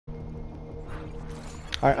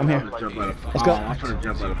Alright, I'm here. Let's go. I'm trying to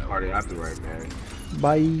jump out of the party. I'll be right back.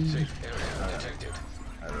 Bye.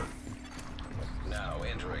 Now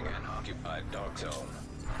entering an occupied dark zone.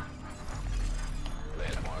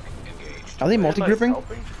 Landmark engaged. Are they multi-grouping?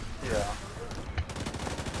 Yeah.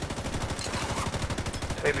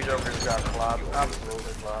 Baby Joker's got collab.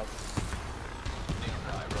 Absolutely collab.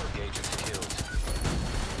 Rogue agent killed.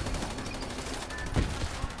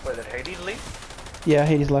 Wait, did Hades leave? Yeah,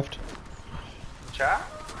 Hades left. Chat?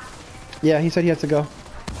 Yeah, he said he had to go.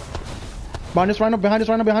 Behind us, Rhino, behind us,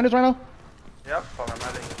 Rhino, behind us, Rhino. Yep, I'm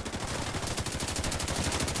ready.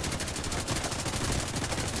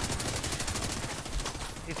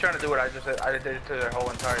 He's trying to do what I just said. I did it to their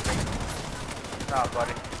whole entire thing. Nah,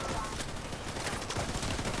 buddy.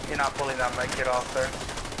 You're not pulling that med kit off there.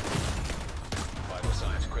 Vital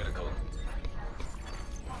signs critical.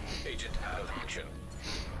 Agent out of action.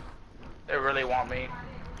 They really want me.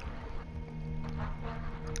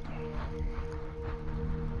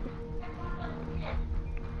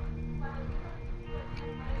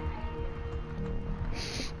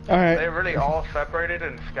 Alright. They really all separated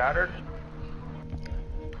and scattered.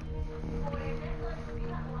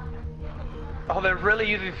 Oh, they're really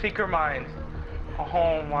using secret mines.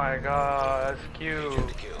 Oh my god, that's cute.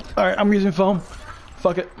 Alright, I'm using foam.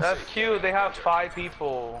 Fuck it. That's cute. They have 5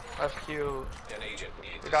 people. That's cute. An agent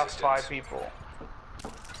needs They got assistance. 5 people.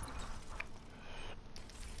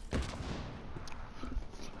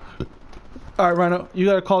 Alright, Rhino, you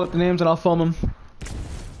gotta call up the names and I'll foam them.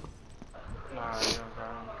 Nah, you don't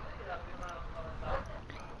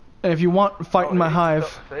And if you want, fight in my hive.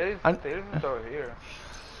 He's still here.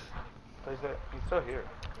 He's still here.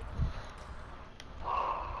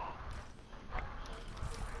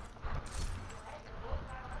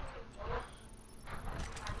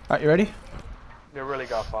 Alright, you ready? They really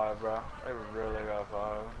got 5, bro. They really got 5.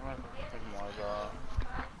 Oh my god.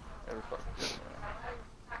 Every fucking thing, man.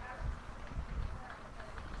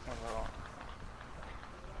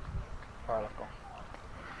 Alright, let's go.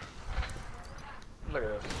 Look at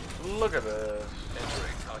this. Look at this.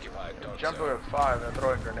 Entering occupied dark Jumping zone. with 5 and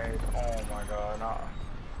throwing grenades. Oh my god.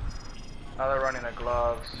 Now they're running the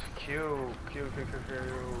gloves. Q.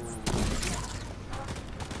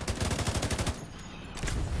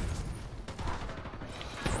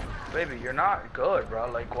 Baby, you're not good, bro.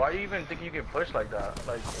 Like, why do you even think you can push like that?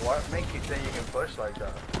 Like, what makes you think you can push like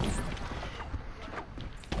that?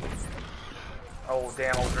 Oh,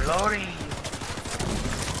 damn, I was reloading.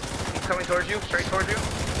 He's coming towards you, straight towards you.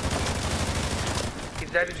 He's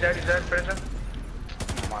dead, finish him.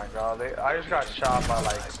 Oh my god, I just got shot by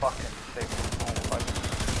like fucking 6.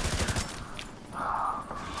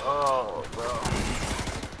 Oh, bro.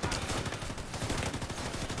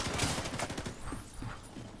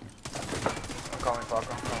 I'm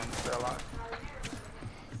coming, stay alive.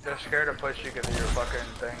 They're scared to push you because of your fucking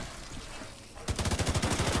thing.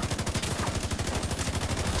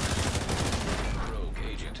 Rogue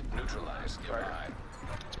agent neutralized. Nearby.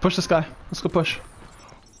 Let's push this guy. Let's go push.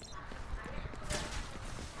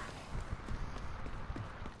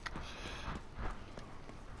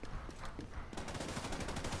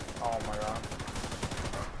 Oh my god.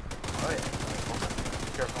 Oh yeah.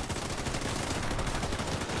 Be careful.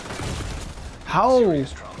 How?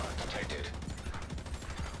 Serious trauma detected.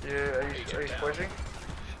 Yeah, are you pushing?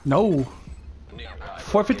 No. Nearby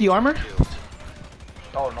 450 armor? killed.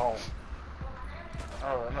 Oh no.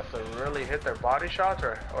 Oh, they must have really hit their body shots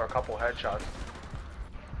or a couple headshots.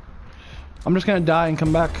 I'm just gonna die and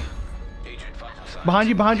come back. Agent vital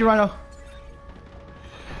signs. Behind you, Rhino.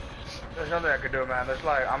 There's nothing I can do, man. There's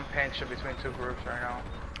like, I'm pinched between 2 groups right now.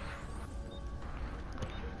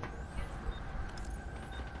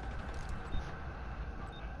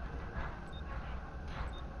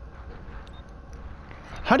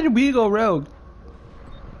 How did we go rogue?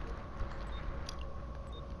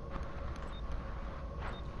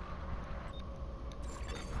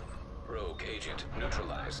 Rogue agent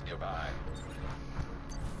neutralized. Nearby.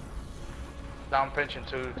 Now I'm pinching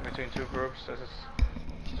between 2 groups. This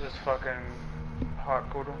is fucking hot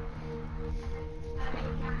kudo.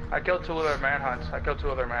 I killed 2 other manhunts.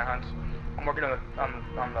 I'm working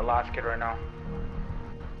on the last kid right now.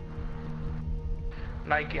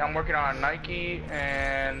 Nike. I'm working on Nike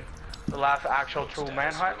and the last actual true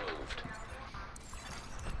manhunt. Removed.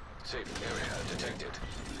 Safe area detected.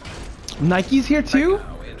 Nike's here too?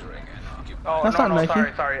 Now entering an occupied. Oh That's no, not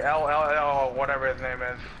Nike. sorry. L, whatever his name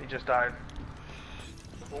is. He just died.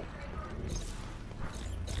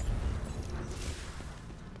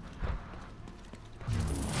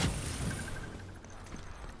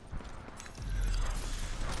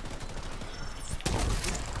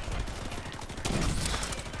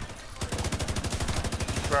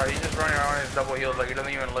 Bro, he's just running around in his double heels like he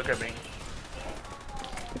doesn't even look at me.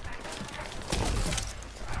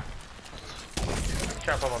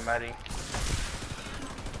 Trying to pop a Medi.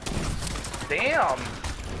 Damn!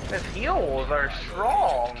 His heels are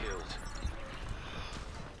strong.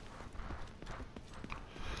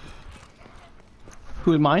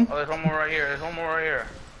 Who's mine? Oh, there's one more right here. There's one more right here.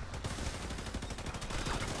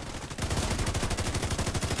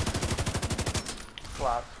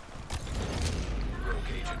 Flop.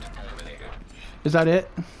 Is that it?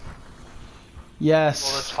 Yes.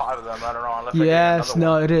 Well, there's 5 of them. I don't know. Unless Yes.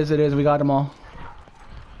 No, one. it is. It is. We got them all.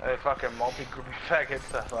 They fucking multi-group faggot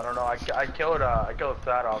stuff. I don't know. I killed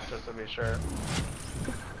Sad off just to be sure.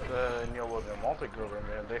 Neil was a multi-group,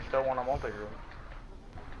 man. They still want a multi-group.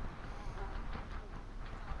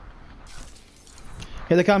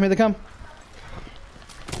 Here they come. Here they come.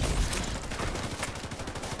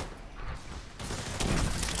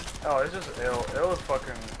 Oh, it's just ill. Ill is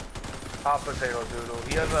fucking hot potato doodle.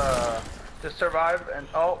 He has a just survive and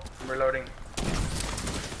oh, I'm reloading.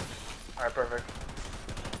 All right, perfect.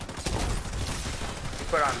 He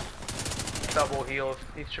put on double heals.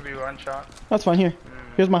 He should be one shot. That's fine. Here.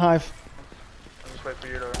 Here's my hive. I'll just wait for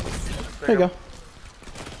you to. There you go.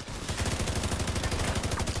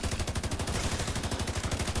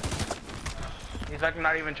 He's like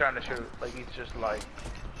not even trying to shoot. Like he's just like.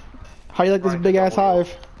 How you like this big ass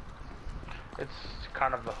hive? It's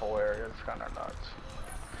kind of the whole area. It's kind of nuts.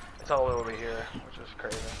 It's all over here, which is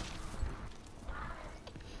crazy.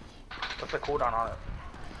 What's the cooldown on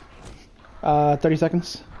it? 30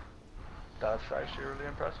 seconds. That's actually really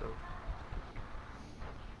impressive.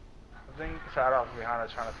 I think Sadov's behind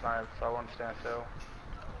us trying to snipe, so I won't stand still.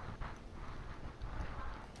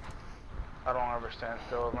 I don't ever stand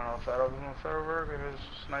still when Sadov's in the server because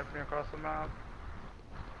he's sniping across the map.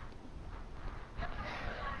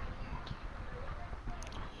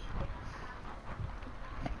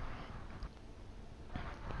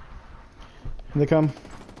 Here they come.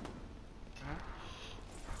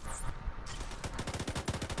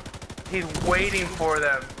 He's waiting for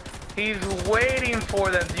them. He's waiting for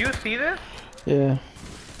them. Do you see this? Yeah.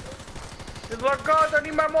 He's like, God, I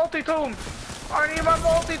need my multi-tool. I need my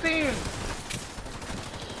multi-team.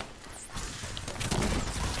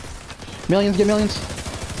 Millions, get millions.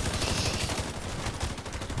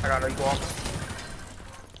 I got an equal.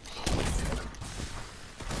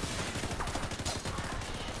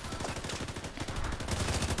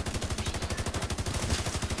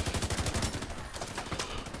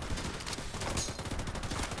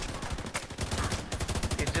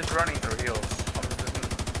 He's just running through heals.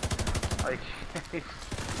 Like,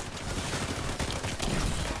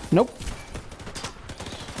 Nope.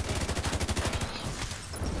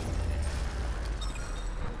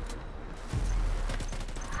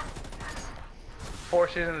 Four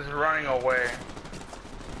Seasons is running away.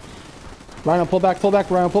 Rhino, pull back,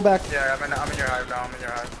 Rhino, pull back. Yeah, I'm in your hive now, I'm in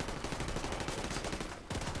your hive.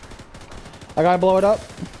 I gotta blow it up.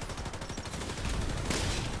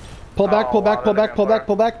 Pull back, Oh, pull back, wow, pull that back, pull didn't back,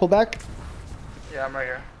 pull back, pull back. Yeah, I'm right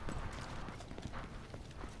here.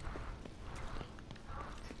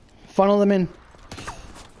 Funnel them in.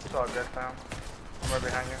 It's all good, fam. I'm right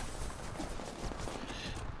behind you.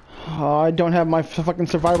 Oh, I don't have my fucking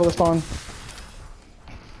survivalist on.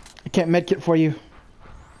 I can't medkit for you.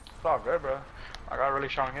 It's all good, bro. I got really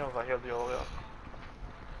strong heals. I healed you all the way up.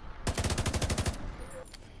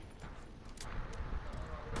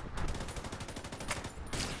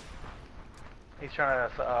 He's trying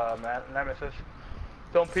to, Nemesis.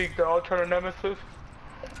 Don't peek, they're all trying to Nemesis.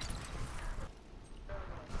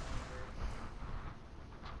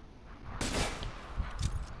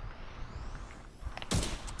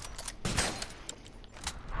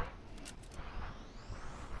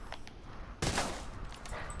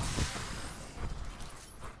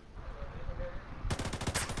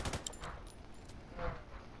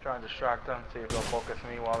 Trying to distract them, see if they'll focus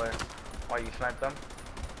me while you snipe them.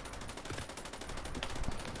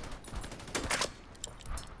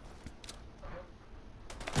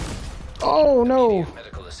 Oh no!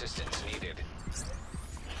 Medical assistance needed.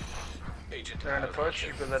 Agent They're in the push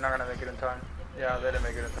because they're not gonna make it in time. Yeah, they didn't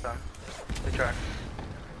make it in time. They tried.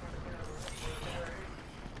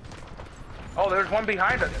 Oh, there's one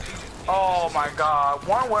behind us. Oh my God!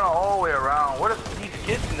 One went all the way around. What are these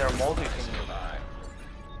kids in their multi-team?